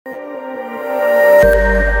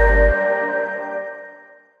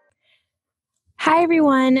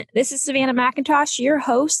everyone. This is Savannah McIntosh, your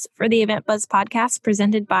host for the Event Buzz podcast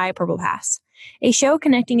presented by Purple Pass, a show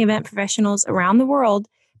connecting event professionals around the world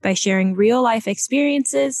by sharing real-life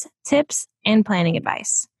experiences, tips, and planning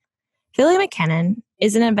advice. Philly Mackinnon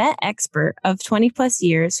is an event expert of 20-plus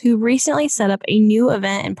years who recently set up a new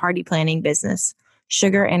event and party planning business,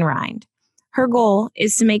 Sugar Rind. Her goal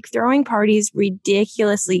is to make throwing parties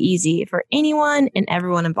ridiculously easy for anyone and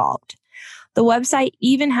everyone involved. The website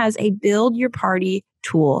even has a build your party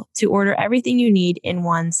tool to order everything you need in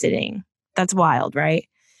one sitting. That's wild, right?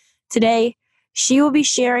 Today, she will be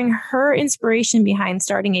sharing her inspiration behind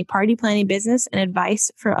starting a party planning business and advice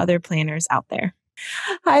for other planners out there.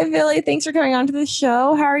 Hi, Philly. Thanks for coming on to the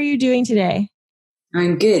show. How are you doing today?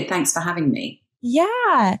 I'm good. Thanks for having me.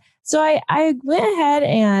 Yeah. So I went ahead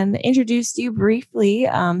and introduced you briefly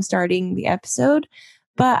starting the episode,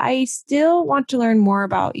 but I still want to learn more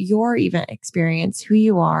about your event experience, who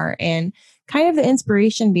you are, and kind of the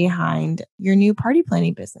inspiration behind your new party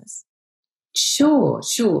planning business. Sure.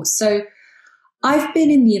 So I've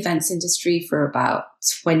been in the events industry for about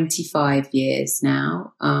 25 years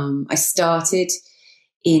now. I started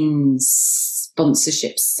in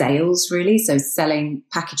sponsorship sales, really. So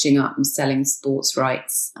packaging up and selling sports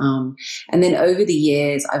rights. And then over the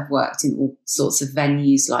years, I've worked in all sorts of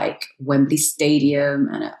venues like Wembley Stadium.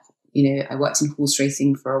 And, I worked in horse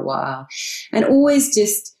racing for a while and always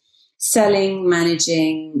just selling,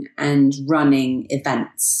 managing and running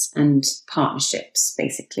events and partnerships,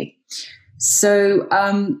 basically. So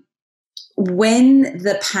when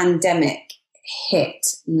the pandemic hit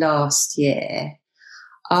last year,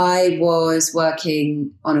 I was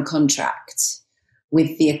working on a contract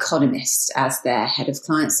with The Economist as their head of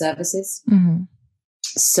client services. Mm-hmm.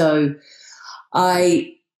 So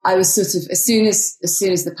I was sort of, as soon as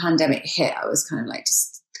the pandemic hit, I was kind of like,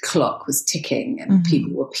 just the clock was ticking and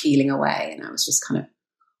people were peeling away. And I was just kind of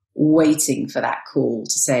waiting for that call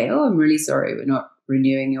to say, oh, I'm really sorry, we're not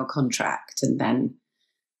renewing your contract. And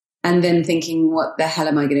then thinking, what the hell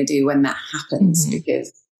am I going to do when that happens?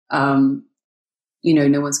 Because,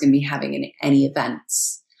 no one's going to be having any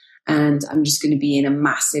events. And I'm just going to be in a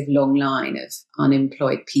massive long line of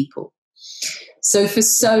unemployed people. So for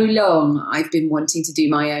so long, I've been wanting to do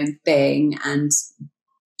my own thing.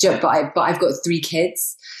 But I've got 3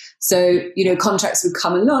 kids. So, contracts would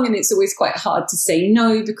come along and it's always quite hard to say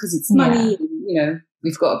no because it's money. Yeah. And,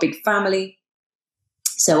 we've got a big family.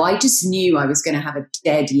 So I just knew I was going to have a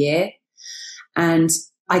dead year and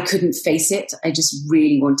I couldn't face it. I just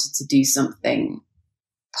really wanted to do something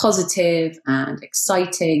positive and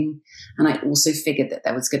exciting. And I also figured that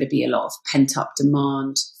there was going to be a lot of pent up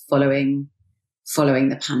demand following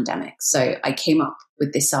the pandemic. So I came up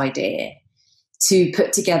with this idea to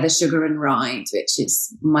put together Sugar Rind, which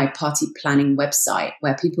is my party planning website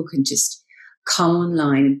where people can just come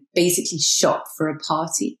online and basically shop for a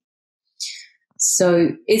party.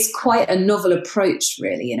 So it's quite a novel approach,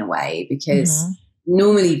 really, in a way, because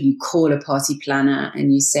normally you call a party planner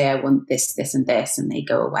and you say, I want this, this, and this, and they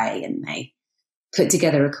go away and they put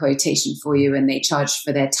together a quotation for you and they charge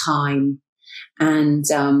for their time. And,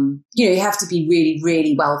 you have to be really,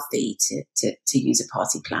 really wealthy to use a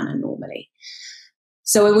party planner normally.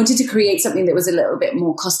 So I wanted to create something that was a little bit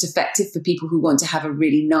more cost effective for people who want to have a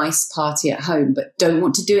really nice party at home, but don't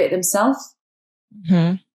want to do it themselves.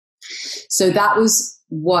 Mm-hmm. So that was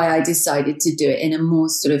why I decided to do it in a more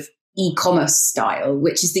sort of e-commerce style,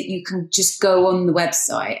 which is that you can just go on the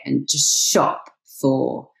website and just shop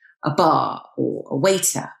for a bar or a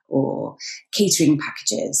waiter or catering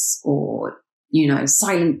packages or,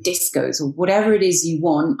 silent discos or whatever it is you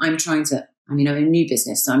want. I'm a new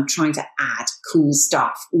business, so I'm trying to add cool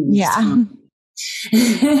stuff all the time.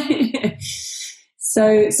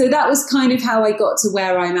 So that was kind of how I got to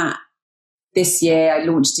where I'm at this year. I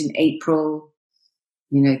launched in April.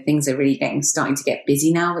 Things are really starting to get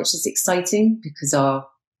busy now, which is exciting because our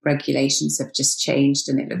regulations have just changed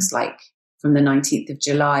and it looks like from the 19th of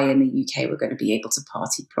July in the UK, we're going to be able to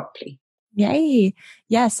party properly. Yay.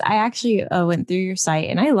 Yes, I actually went through your site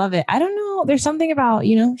and I love it. I don't know. There's something about,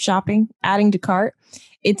 shopping, adding to cart.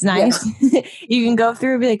 It's nice. Yeah. You can go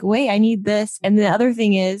through and be like, wait, I need this. And the other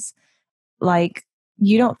thing is like,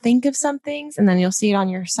 you don't think of some things and then you'll see it on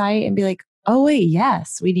your site and be like, oh, wait,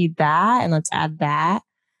 yes, we need that. And let's add that.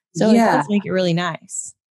 So it does make it really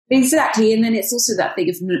nice. Exactly. And then it's also that thing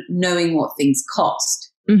of knowing what things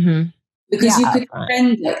cost. Mm-hmm. Because you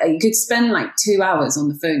could spend like 2 hours on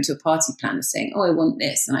the phone to a party planner saying, oh, I want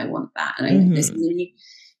this and I want that and I want this. And then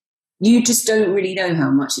you just don't really know how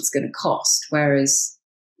much it's going to cost. Whereas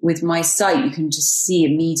with my site, you can just see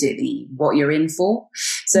immediately what you're in for.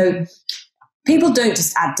 So people don't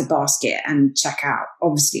just add to basket and check out.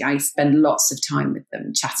 Obviously, I spend lots of time with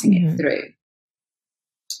them chatting it through.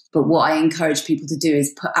 But what I encourage people to do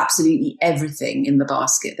is put absolutely everything in the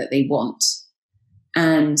basket that they want.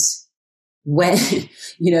 And when,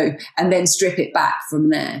 and then strip it back from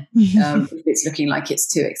there if it's looking like it's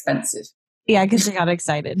too expensive. Yeah, because they got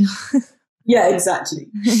excited. Yeah, exactly.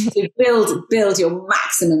 So build your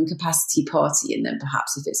maximum capacity party, and then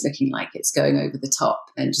perhaps if it's looking like it's going over the top,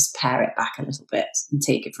 then just pare it back a little bit and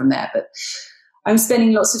take it from there. But I'm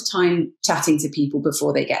spending lots of time chatting to people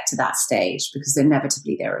before they get to that stage, because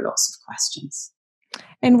inevitably there are lots of questions.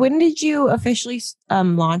 And when did you officially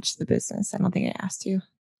launch the business? I don't think I asked you.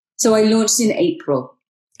 So I launched in April.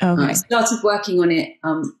 Okay. I started working on it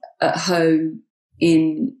at home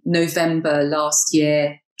in November last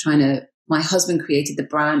year, my husband created the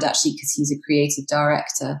brand actually because he's a creative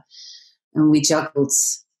director, and we juggled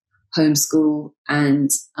homeschool and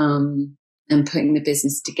putting the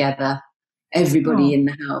business together. Everybody in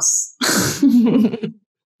the house,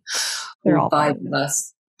 they're all 5 of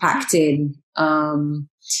us packed in.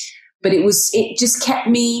 But it just kept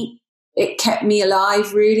me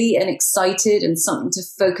alive really, and excited, and something to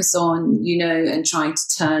focus on, and trying to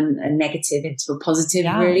turn a negative into a positive.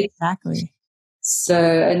 Yeah, really. Exactly. So,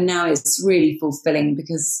 and now it's really fulfilling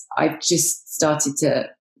because I've just started to,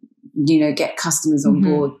 get customers on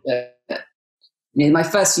board. My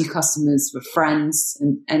first few customers were friends,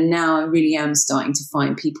 and now I really am starting to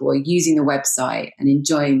find people are using the website and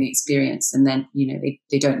enjoying the experience. And then,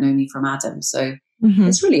 they don't know me from Adam. So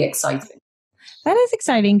it's really exciting. That is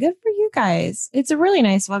exciting. Good for you guys. It's a really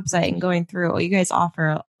nice website, and going through, you guys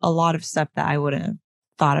offer a lot of stuff that I wouldn't have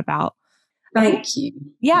thought about. Thank you.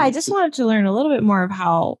 Yeah, I just wanted to learn a little bit more of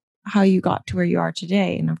how you got to where you are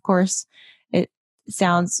today. And of course, it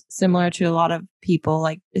sounds similar to a lot of people,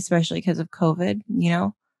 like especially because of COVID,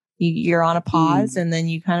 you're on a pause and then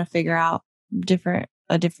you kind of figure out a different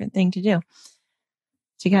thing to do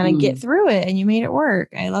to kind of get through it, and you made it work.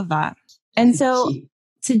 I love that. And so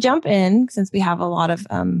to jump in, since we have a lot of,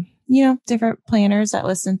 different planners that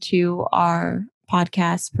listen to our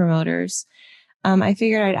podcast, promoters, I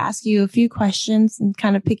figured I'd ask you a few questions and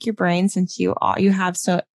kind of pick your brain, since you have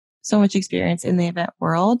so much experience in the event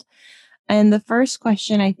world. And the first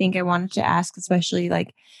question I think I wanted to ask, especially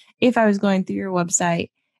like if I was going through your website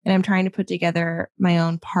and I'm trying to put together my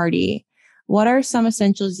own party, what are some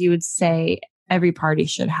essentials you would say every party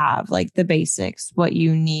should have? Like the basics, what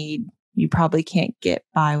you need, you probably can't get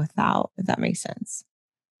by without, if that makes sense.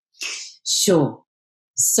 Sure.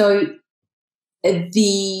 So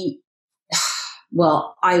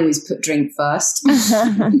well, I always put drink first.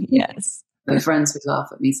 Yes. My friends would laugh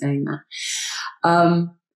at me saying that.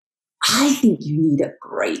 I think you need a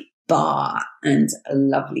great bar and a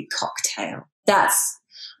lovely cocktail.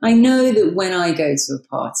 I know that when I go to a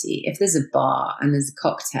party, if there's a bar and there's a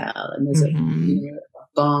cocktail and there's a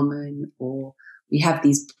barman, or we have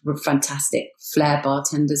these fantastic flair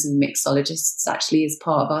bartenders and mixologists actually as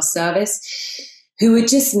part of our service, who are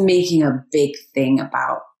just making a big thing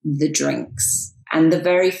about the drinks. And the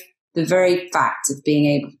very fact of being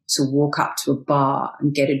able to walk up to a bar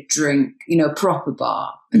and get a drink, a proper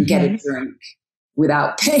bar, and get a drink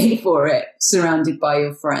without paying for it, surrounded by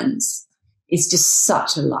your friends, is just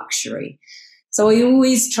such a luxury. So I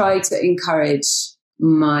always try to encourage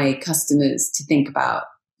my customers to think about,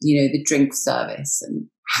 the drink service and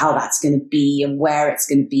how that's going to be and where it's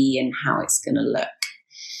going to be and how it's going to look.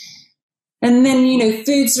 And then,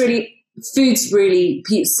 food's really,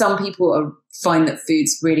 some people find that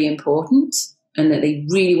food's really important and that they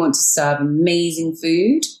really want to serve amazing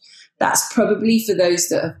food. That's probably for those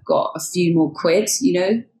that have got a few more quid,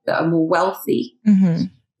 that are more wealthy.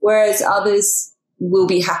 Whereas others will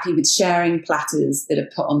be happy with sharing platters that are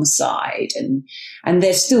put on the side. And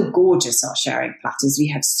they're still gorgeous, our sharing platters. We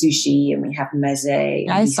have sushi and we have meze.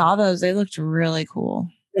 I saw those. They looked really cool.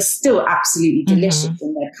 They're still absolutely delicious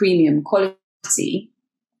and they're premium quality.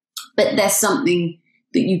 But there's something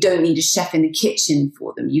that you don't need a chef in the kitchen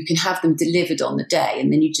for them. You can have them delivered on the day,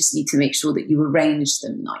 and then you just need to make sure that you arrange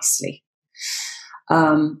them nicely.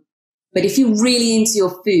 But if you're really into your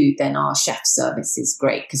food, then our chef service is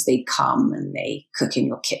great, because they come and they cook in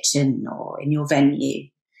your kitchen or in your venue,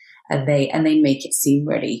 and they make it seem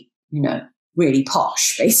really, really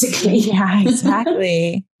posh, basically. Yeah,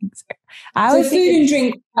 exactly. So food and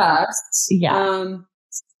drink first. Yeah.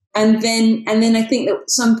 And then I think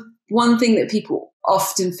that one thing that people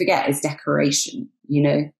often forget is decoration,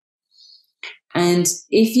 And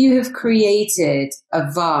if you have created a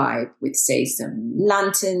vibe with, say, some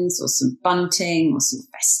lanterns or some bunting or some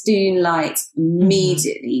festoon lights,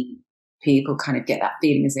 immediately people kind of get that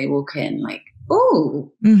feeling as they walk in, like,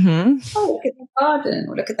 oh, Mm-hmm. oh, look at the garden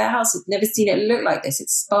or look at the house. I've never seen it look like this.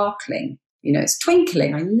 It's sparkling, it's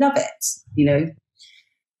twinkling. I love it,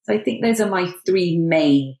 So I think those are my three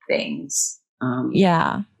main things.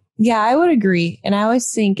 Yeah. Yeah, I would agree. And I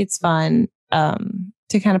always think it's fun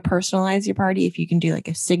to kind of personalize your party if you can do like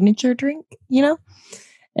a signature drink,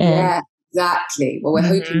 And, yeah, exactly. Well, we're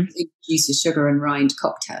hoping mm-hmm. to introduce a Sugar and Rind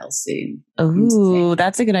cocktail soon. Oh,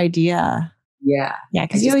 that's a good idea. Yeah. Yeah,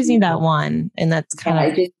 because you always need that one. And that's kind of...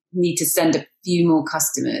 I just need to send a few more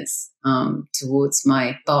customers towards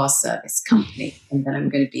my bar service company. And then I'm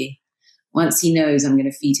going to be, once he knows I'm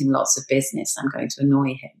going to feed him lots of business, I'm going to annoy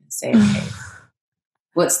him and say, okay,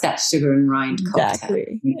 what's that Sugar and Rind cocktail?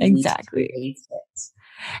 Exactly.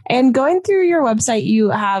 And going through your website,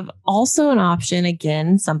 you have also an option,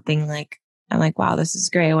 again, something like, I'm like, wow, this is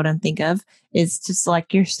great. What I'm think of is to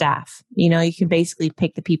select your staff. You can basically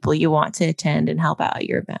pick the people you want to attend and help out at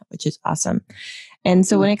your event, which is awesome. And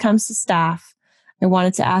so when it comes to staff, I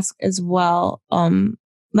wanted to ask as well,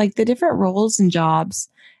 like the different roles and jobs,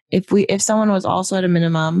 if someone was also at a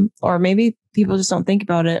minimum, or maybe people just don't think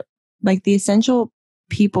about it, like the essential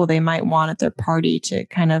people they might want at their party to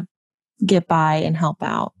kind of get by and help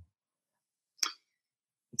out.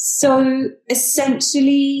 So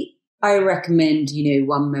essentially, I recommend,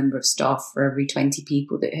 one member of staff for every 20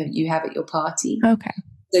 people that you have at your party. Okay.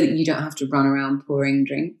 So that you don't have to run around pouring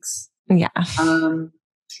drinks. Yeah.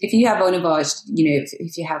 If you have one of our,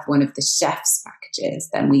 if you have one of the chef's packages,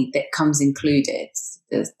 then that comes included,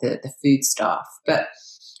 the food staff. But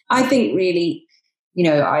I think really,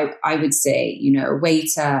 I would say, a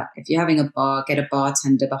waiter, if you're having a bar, get a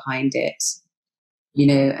bartender behind it,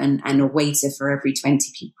 and a waiter for every 20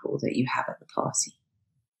 people that you have at the party.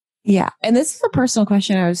 Yeah. And this is a personal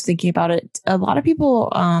question. I was thinking about it. A lot of people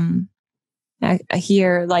I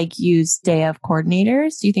hear use day of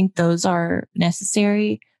coordinators. Do you think those are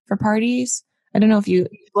necessary for parties? I don't know if you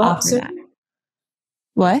offer that.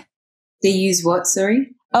 What? They use what,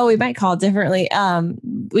 sorry? Oh, we might call it differently.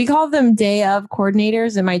 We call them day of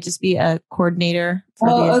coordinators. It might just be a coordinator.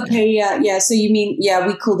 Okay. Yeah. So you mean,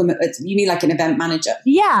 we call them, you mean like an event manager?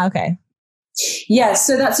 Yeah. Okay. Yeah.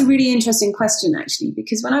 So that's a really interesting question, actually,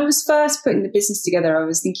 because when I was first putting the business together, I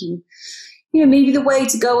was thinking, maybe the way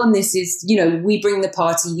to go on this is, we bring the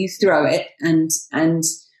party, you throw it and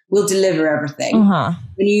we'll deliver everything. Uh-huh.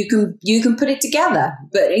 And you can put it together.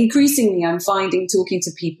 But increasingly I'm finding, talking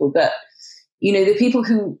to people, that, the people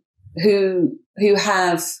who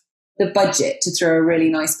have the budget to throw a really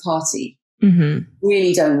nice party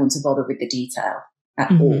really don't want to bother with the detail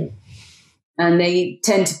at all. And they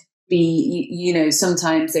tend to be,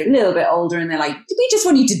 sometimes they're a little bit older and they're like, we just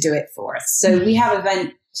want you to do it for us. So we have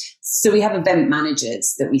event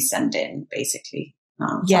managers that we send in, basically.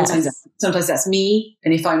 Sometimes that's me.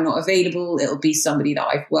 And if I'm not available, it'll be somebody that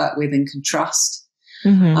I've worked with and can trust.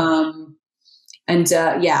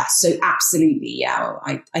 So absolutely. Yeah.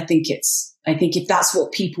 I think if that's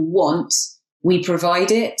what people want, we provide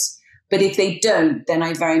it. But if they don't, then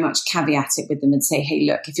I very much caveat it with them and say, hey,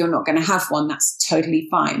 look, if you're not going to have one, that's totally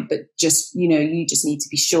fine. But just, you just need to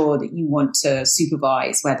be sure that you want to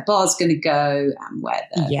supervise where the bar's going to go and where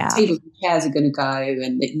the tables and chairs are going to go,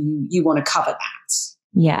 and that you want to cover that.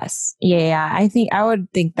 Yes. Yeah. I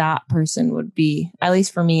would think that person would be, at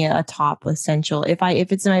least for me, a top essential. If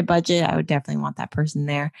it's in my budget, I would definitely want that person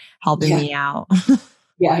there helping me out.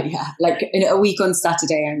 Yeah. Like in a week on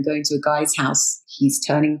Saturday, I'm going to a guy's house. He's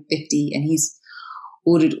turning 50 and he's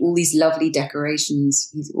ordered all these lovely decorations.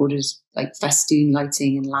 He's ordered like festoon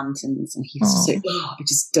lighting and lanterns, and he's I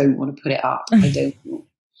just don't want to put it up. I don't want.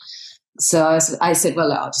 So I said,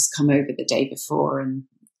 well, I'll just come over the day before and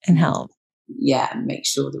help. Yeah, and make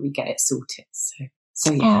sure that we get it sorted.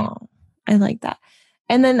 So yeah. Oh, I like that.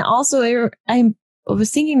 And then also I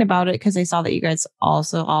was thinking about it because I saw that you guys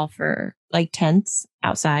also offer like tents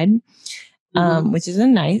outside, which is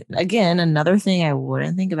another thing I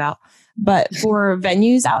wouldn't think about. But for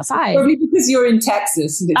venues outside, probably because you're in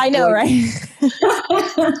Texas. I know, right?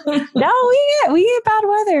 No, we get bad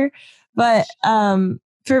weather. But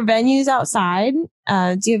for venues outside,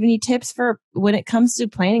 do you have any tips for when it comes to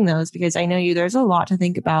planning those? Because I know there's a lot to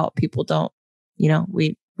think about. People don't,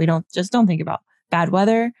 we don't think about bad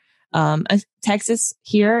weather. Texas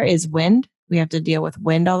here is wind. We have to deal with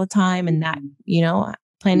wind all the time, and that,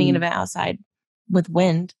 planning an event outside with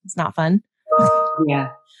wind, it's not fun.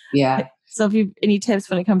 Yeah. So if you have any tips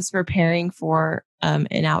when it comes to preparing for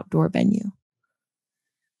an outdoor venue?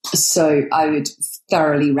 So I would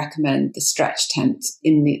thoroughly recommend the stretch tent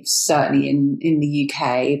certainly in the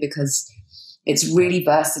UK, because it's really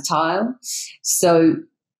versatile. So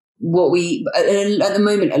at the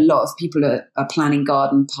moment, a lot of people are planning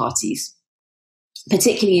garden parties,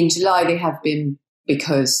 particularly in July. They have been,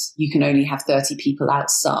 because you can only have 30 people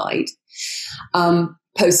outside.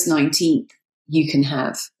 Post 19th, you can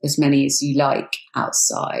have as many as you like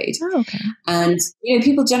outside. Oh, okay. And,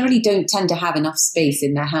 people generally don't tend to have enough space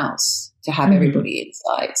in their house to have everybody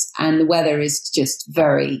inside. And the weather is just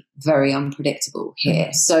very, very unpredictable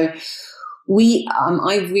here. So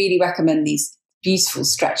I really recommend these beautiful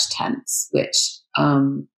stretch tents, which,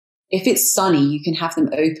 if it's sunny, you can have them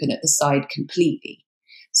open at the side completely.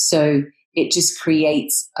 So it just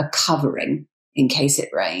creates a covering in case it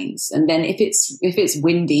rains. And then if it's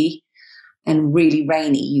windy and really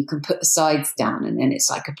rainy, you can put the sides down, and then it's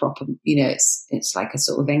like a proper, it's like a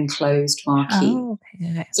sort of enclosed marquee. Oh,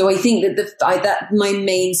 okay. So I think that my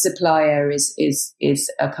main supplier is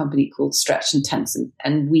a company called Stretch and Tents,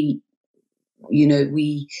 and we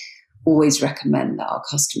always recommend that our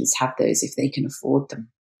customers have those if they can afford them.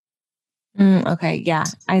 Okay, yeah,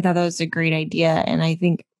 I thought that was a great idea, and I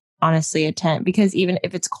think honestly a tent, because even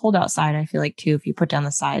if it's cold outside, I feel like too, if you put down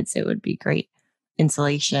the sides, it would be great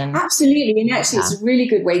insulation. Absolutely. And actually, it's a really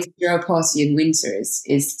good way to throw a party in winter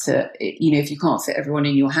is to, if you can't fit everyone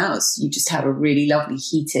in your house, you just have a really lovely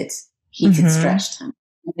heated stretch tent,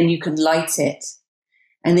 and then you can light it,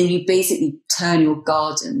 and then you basically turn your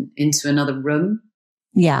garden into another room.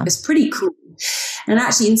 Yeah. It's pretty cool. And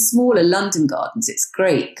actually, in smaller London gardens, it's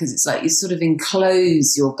great because it's like you sort of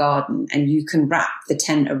enclose your garden, and you can wrap the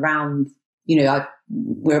tent around,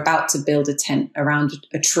 we're about to build a tent around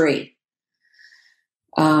a tree.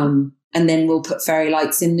 And then we'll put fairy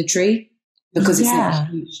lights in the tree because it's not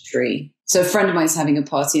a huge tree. So a friend of mine is having a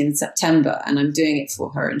party in September, and I'm doing it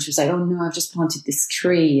for her. And she was like, "Oh no, I've just planted this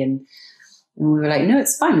tree." And we were like, "No,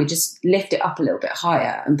 it's fine. We just lift it up a little bit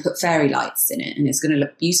higher and put fairy lights in it, and it's going to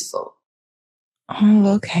look beautiful."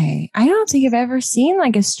 Oh, okay. I don't think I've ever seen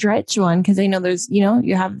like a stretch one, because I know there's,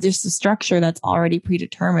 you have just a structure that's already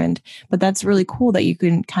predetermined, but that's really cool that you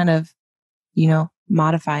can kind of,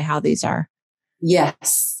 modify how these are.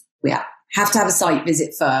 Yes. Yeah. Have to have a site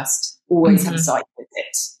visit first. Always have a site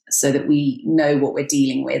visit so that we know what we're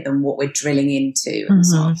dealing with and what we're drilling into and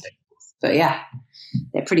so on. But yeah,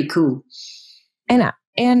 they're pretty cool.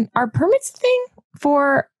 And are permits a thing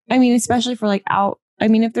for, especially for like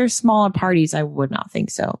if there's smaller parties, I would not think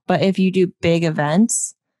so. But if you do big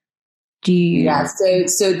events, do you? Yeah.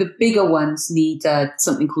 So the bigger ones need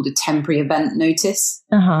something called a temporary event notice.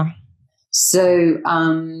 So,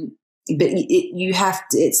 but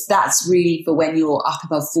that's really for when you're up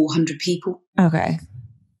above 400 people. Okay.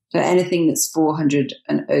 So anything that's 400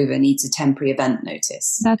 and over needs a temporary event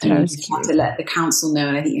notice. That's what I was curious. You have to let the council know,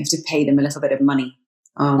 and I think you have to pay them a little bit of money.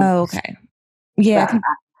 Okay. Yeah.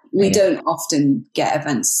 We don't often get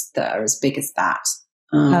events that are as big as that.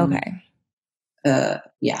 Okay.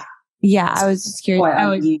 Yeah. Yeah, I was just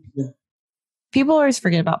curious. People always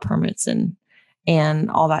forget about permits and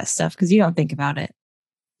all that stuff because you don't think about it.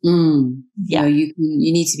 Yeah, you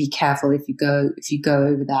need to be careful if you go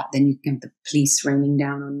over that, then you can have the police raining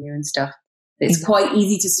down on you and stuff. It's quite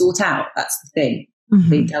easy to sort out. That's the thing.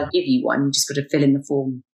 They'll give you one. You just got to fill in the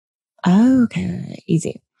form. Oh, okay,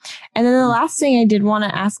 easy. And then the last thing I did want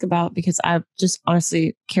to ask about, because I'm just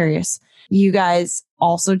honestly curious, you guys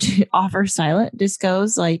also do offer silent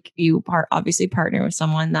discos. Like you obviously partner with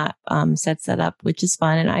someone that sets that up, which is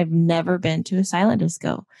fun. And I've never been to a silent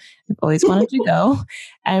disco. I've always wanted to go.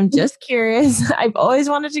 I'm just curious. I've always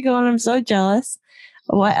wanted to go, and I'm so jealous.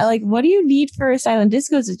 What do you need for a silent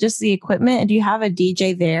disco? Is it just the equipment? And do you have a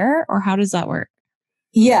DJ there, or how does that work?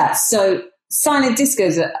 Yeah. So silent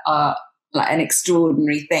discos are like an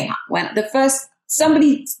extraordinary thing. When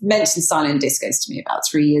somebody mentioned silent discos to me about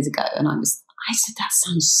 3 years ago, and I said, that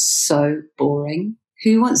sounds so boring.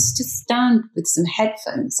 Who wants to stand with some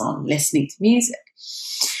headphones on listening to music?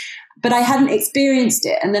 But I hadn't experienced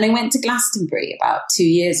it. And then I went to Glastonbury about 2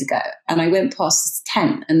 years ago, and I went past this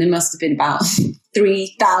tent, and there must have been about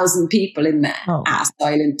 3,000 people in there at a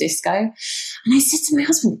silent disco. And I said to my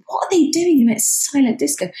husband, what are they doing at a silent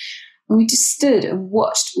disco? And we just stood and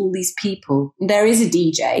watched all these people. There is a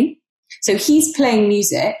DJ. So he's playing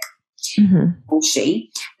music, or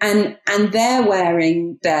she, and they're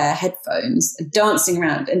wearing their headphones and dancing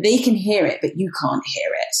around, and they can hear it, but you can't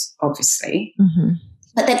hear it, obviously.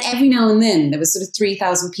 But then every now and then there was sort of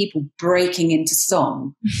 3,000 people breaking into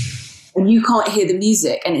song, and you can't hear the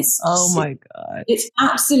music. And it's, oh my God, it's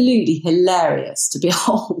absolutely hilarious to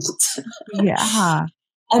behold. Yeah.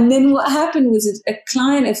 And then what happened was a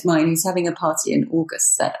client of mine who's having a party in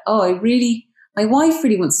August said, my wife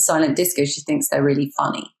really wants a silent disco. She thinks they're really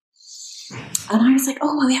funny. And I was like,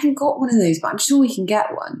 oh, well, we haven't got one of those, but I'm sure we can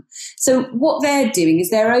get one. So what they're doing is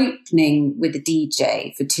they're opening with a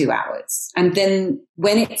DJ for 2 hours. And then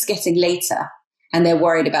when it's getting later and they're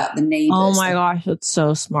worried about the neighbors. Oh my gosh, that's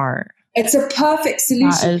so smart. It's a perfect solution.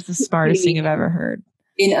 That is the smartest thing I've ever heard.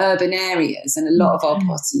 In urban areas. And a lot of our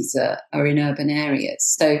parties are in urban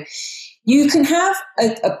areas. So you can have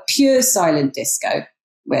a pure silent disco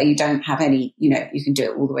where you don't have any, you can do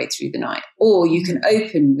it all the way through the night. Or you can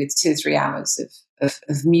open with 2 or 3 hours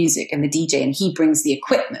of music and the DJ, and he brings the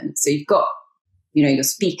equipment. So you've got, your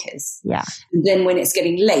speakers. Yeah. And then when it's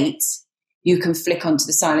getting late, you can flick onto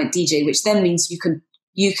the silent DJ, which then means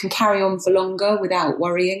you can carry on for longer without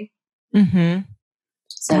worrying. Mm-hmm.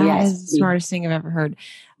 So that is the smartest thing I've ever heard.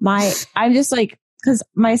 I'm just like, because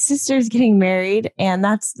my sister's getting married, and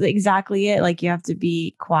that's exactly it. Like, you have to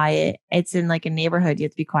be quiet. It's in like a neighborhood. You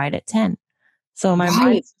have to be quiet at 10. So my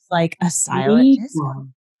mind's like a silent disco.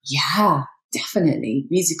 Yeah, definitely.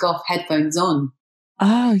 Music off, headphones on.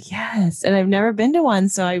 Oh, yes. And I've never been to one,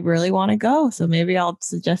 so I really want to go. So maybe I'll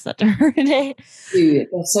suggest that to her today. Dude,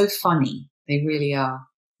 they're so funny. They really are.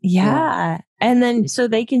 Yeah. And then so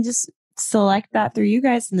they can just select that through you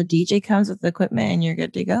guys, and the DJ comes with the equipment and you're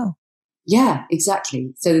good to go. Yeah,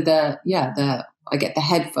 exactly. So I get the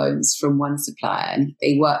headphones from one supplier, and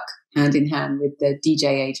they work hand in hand with the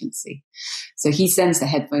DJ agency. So he sends the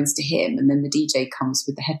headphones to him, and then the DJ comes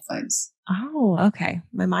with the headphones. Oh, okay.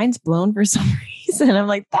 My mind's blown for some reason. I'm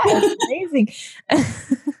like, that is amazing.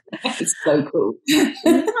 It's so cool.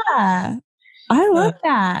 Yeah. I love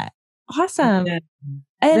that. Awesome. Yeah.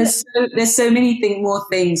 And there's so many more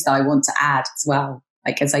things that I want to add as well,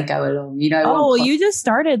 like as I go along, you just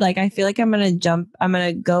started. Like, I feel like I'm going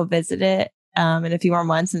to go visit it in a few more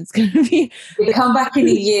months, and it's going to be. We come back in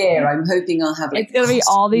a year. I'm hoping I'll have. It's going to be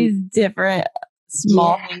all these different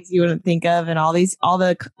small things you wouldn't think of, and all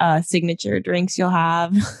the signature drinks you'll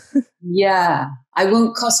have. Yeah, I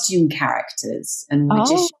want costume characters and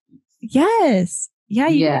magicians. Yes, yeah,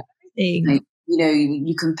 you get everything.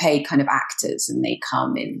 You can pay kind of actors, and they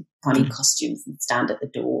come in funny costumes and stand at the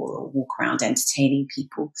door or walk around entertaining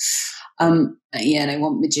people. And I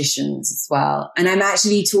want magicians as well. And I'm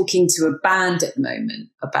actually talking to a band at the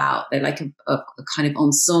moment about, they're like a kind of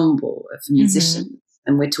ensemble of musicians. Mm-hmm.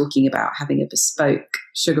 And we're talking about having a bespoke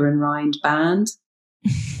Sugar and Rind band,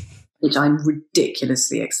 which I'm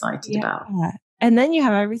ridiculously excited about. And then you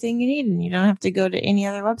have everything you need, and you don't have to go to any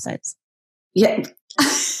other websites. Yeah.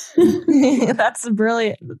 That's the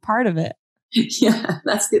brilliant part of it. Yeah,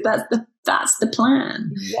 that's the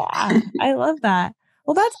plan. Yeah, I love that.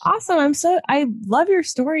 Well, that's awesome. I love your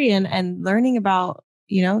story and learning about,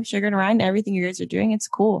 Sugar and Rind, everything you guys are doing. It's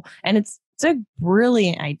cool. And it's a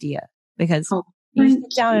brilliant idea, because you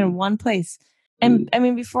sit down in one place. And I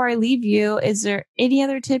mean, before I leave you, is there any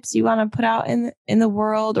other tips you want to put out in the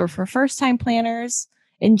world, or for first time planners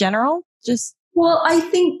in general? I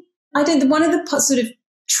think one of the sort of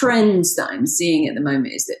trends that I'm seeing at the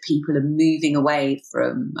moment is that people are moving away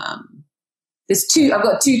from, I've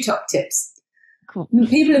got 2 top tips. Cool.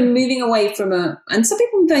 People are moving away from and some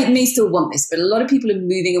people may still want this, but a lot of people are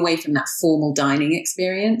moving away from that formal dining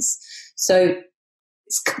experience. So it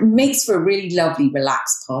makes for a really lovely,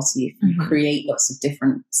 relaxed party if you create lots of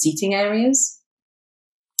different seating areas.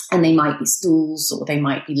 And they might be stools, or they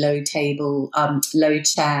might be low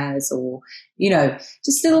chairs, or,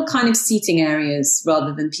 just little kind of seating areas,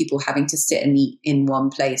 rather than people having to sit and eat in one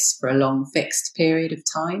place for a long fixed period of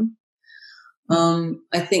time.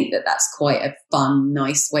 I think that's quite a fun,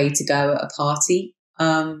 nice way to go at a party.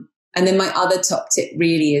 And then my other top tip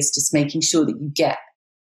really is just making sure that you get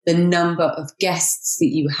the number of guests that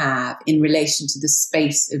you have in relation to the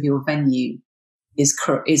space of your venue is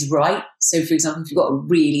right. So, for example, if you've got a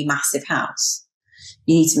really massive house,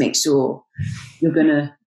 you need to make sure you're going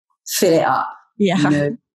to fill it up,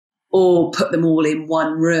 or put them all in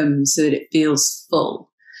one room so that it feels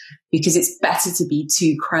full, because it's better to be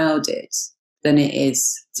too crowded than it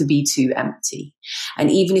is to be too empty.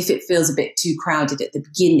 And even if it feels a bit too crowded at the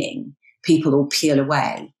beginning, people will peel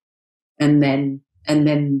away, and then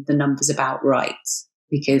the number's about right,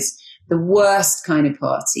 because the worst kind of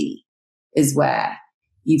party is where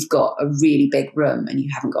you've got a really big room and you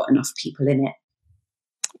haven't got enough people in it.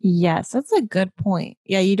 Yes, that's a good point.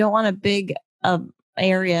 Yeah, you don't want a big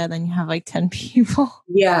area and then you have like 10 people.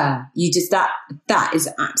 Yeah, that is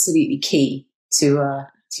absolutely key to a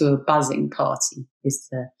buzzing party, is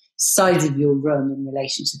the size of your room in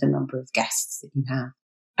relation to the number of guests that you have.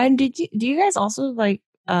 And do you guys also like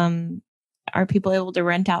are people able to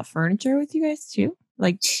rent out furniture with you guys too?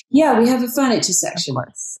 Like, yeah, we have a furniture section.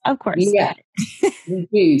 Of course. Yeah, we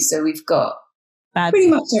do. So we've got pretty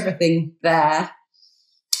much everything there.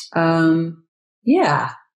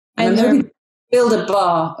 Yeah. And I'm hoping to build a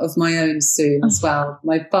bar of my own soon as well.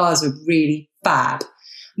 My bars are really fab.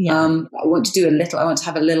 Yeah. I want to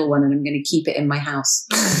have a little one, and I'm going to keep it in my house.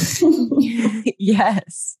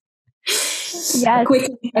 Yes. A quick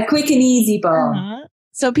and easy bar. Uh-huh.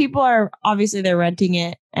 So people are obviously they're renting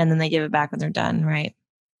it and then they give it back when they're done, right?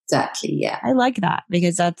 Exactly. Yeah. I like that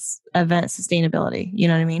because that's event sustainability. You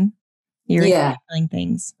know what I mean? You're recycling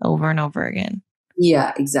things over and over again.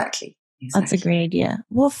 Yeah, exactly. That's a great idea.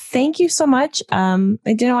 Well, thank you so much. I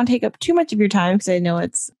didn't want to take up too much of your time because I know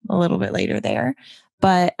it's a little bit later there,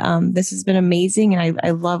 but this has been amazing. And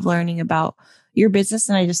I love learning about your business.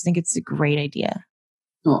 And I just think it's a great idea.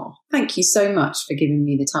 Oh, thank you so much for giving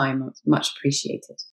me the time. Much appreciated.